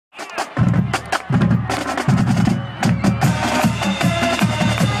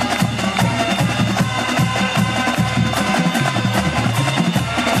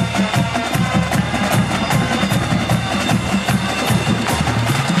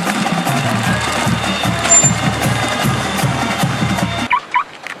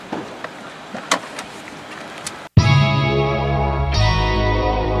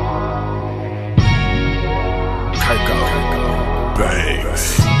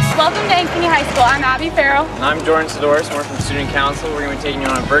Welcome to Ankeny High School. I'm Abby Farrell. And I'm Jordan Sidoris, and we're from Student Council. We're going to be taking you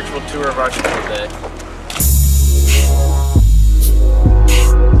on a virtual tour of our school today.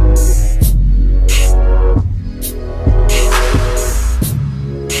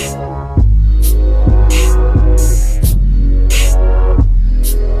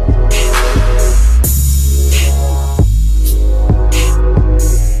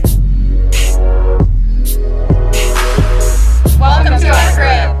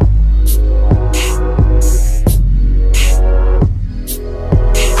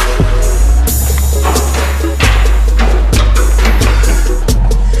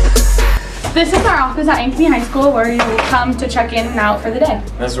 This is our office at Ankeny High School where you will come to check in and out for the day.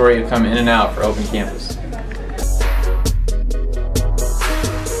 This is where you come in and out for open campus.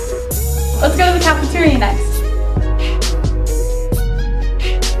 Let's go to the cafeteria next.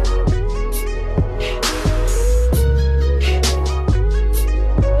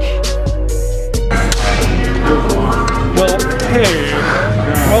 Well, hey,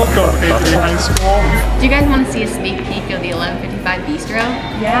 welcome Ankeny High School. Do you guys want to see a sneak peek of the 1155 Bistro?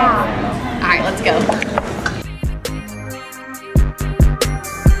 Yeah. Alright, let's go. This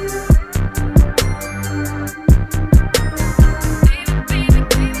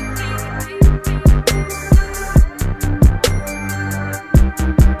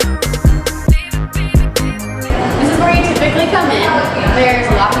is where you typically come in. There's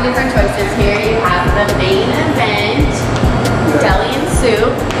lots of different choices here. You have the main event, deli and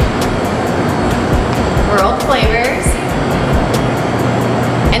soup, world flavors,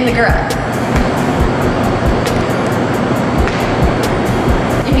 and the garage.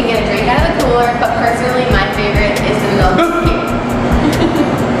 You can get a drink out of the cooler, but personally my favorite is the milk here.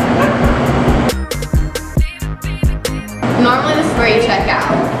 Normally this is where you check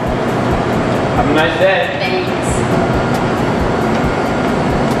out. Have a nice day. Thanks.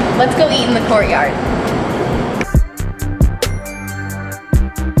 Let's go eat in the courtyard.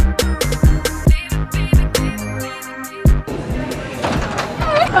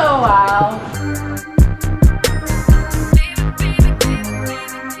 Oh wow.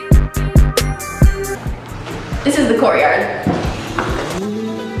 This is the courtyard.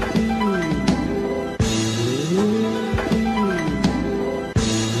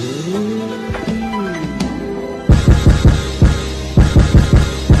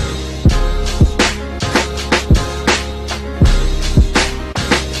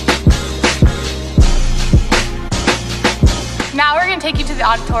 Now we're going to take you to the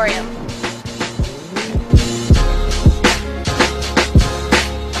auditorium.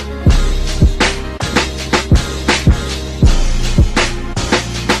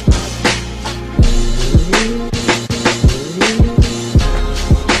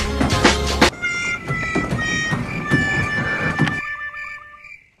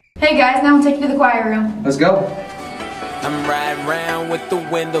 Hey guys, now I'll take you to the choir room. Let's go. I'm riding around with the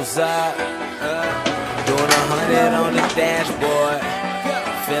windows up, doing 100 on the dashboard,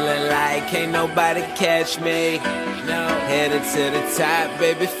 feeling like can't nobody catch me. No, headed to the top,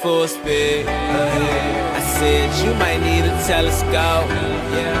 baby, full speed. I said you might need a telescope,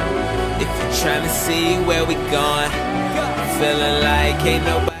 if you're trying to see where we going. Feeling like can't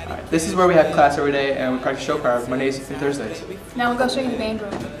nobody. This is where we have class every day and we practice show choir Mondays and Thursdays. Now we'll go straight to the band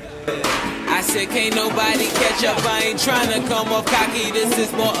room. I said can't nobody catch up, I ain't tryna come off cocky. This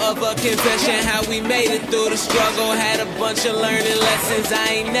is more of a confession, how we made it through the struggle. Had a bunch of learning lessons, I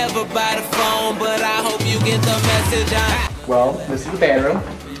ain't never by the phone, but I hope you get the message. Well, this is the band room.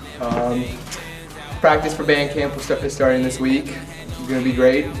 Practice for band camp is starting this week. It's going to be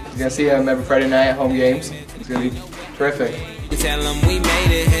great. You're going to see them every Friday night at home games. It's going to be terrific. Tell them we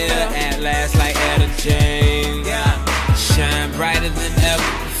made it here at last like Etta James. Shine brighter than ever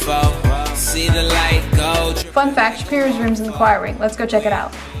before. See the light go. Fun fact, Shapira's room's in the choir wing. Let's go check it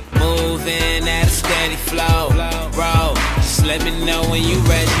out. Moving at a steady flow. Bro, just let me know when you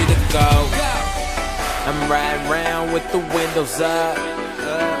ready to go. I'm riding around with the windows up,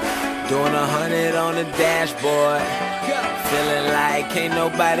 doing 100 on the dashboard. Feeling like can't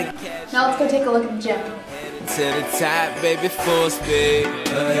nobody catch. Now let's go take a look at the gym. To the top, baby, full speed.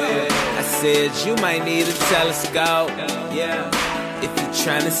 I said you might need a telescope, if you're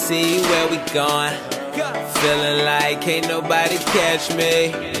trying to see where we going. Feeling like can't nobody catch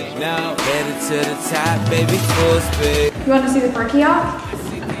me. No, headed to the top, baby, full speed. You want to see the perky out?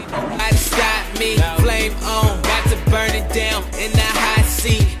 Nobody stop me, flame on, about to burn it down in that high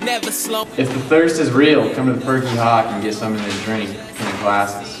seat, never slow. If the thirst is real, come to the Perky Hawk and get something to drink in the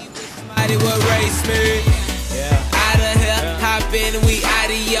glasses. Somebody will race me. Out of here, hop in, we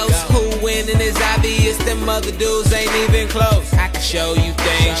adios. Who winning is obvious, them other dudes ain't even close. I can show you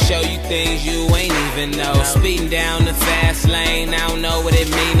things you ain't even know. Speeding down the fast lane, I don't know what it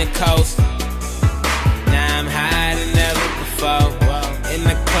mean to coast. Now I'm higher than ever before, in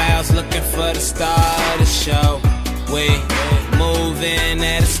the clouds looking for the star of the show. We moving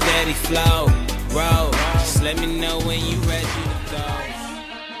at a steady flow, bro. Just let me know when you ready to go.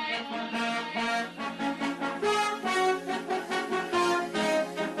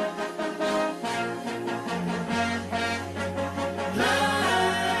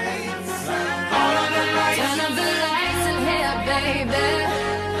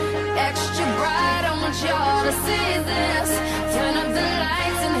 Extra bright, I want y'all to see this. Turn up the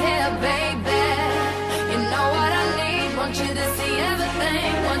lights in here, baby. You know what I need, want you to see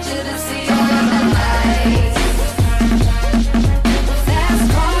everything. Want you to see all of the lights. Fast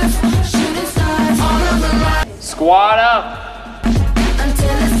cars, shooting stars, all of the lights. Squad up.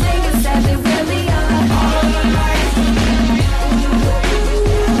 Until it's singing, said they really are. All of the lights.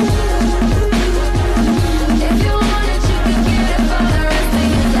 If you want it, you can get it for the rest of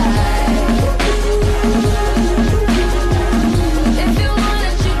your life. If you want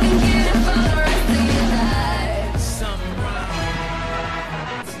it, you can get it for the rest of your life.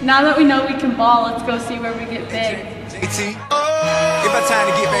 Now that we know we can ball, let's go see where we get big. JT, give our time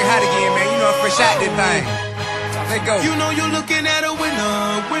to get back hot again, man. You know I'm fresh out this thing. Let go. You know you're looking at a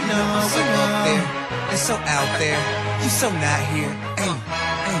winner, So up there and so out there. You so not here. Hey,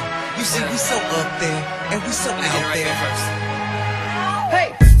 hey. You see, we so up there and we so out there.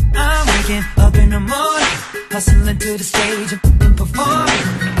 Hey, I'm waking up in the morning, hustling to the stage and performing,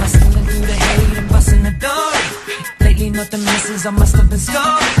 hustling through the hate and busting the door. Lately nothing misses, I must have been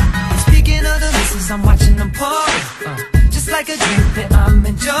scoring. Speaking of the misses, I'm watching them pouring, just like a drink that I'm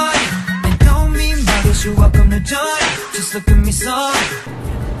enjoying. And don't mean muggers, you're welcome to join. Just look at me sorry.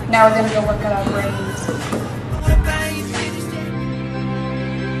 Now we're gonna go work at our brains.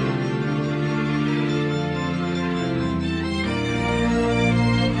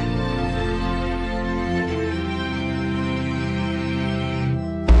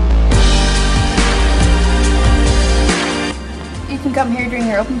 You can come here during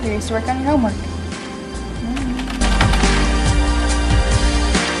your open periods to work on your homework.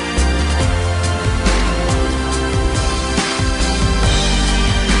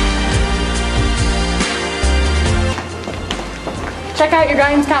 Check out your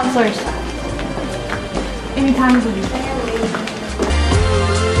guidance counselors. Anytime of the week.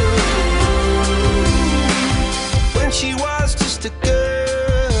 When she was just a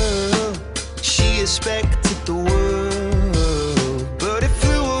girl, she expected the world, but it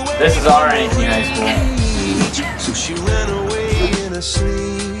flew away. This is our Ankeny High School. So she ran away in her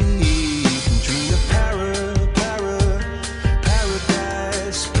sleep.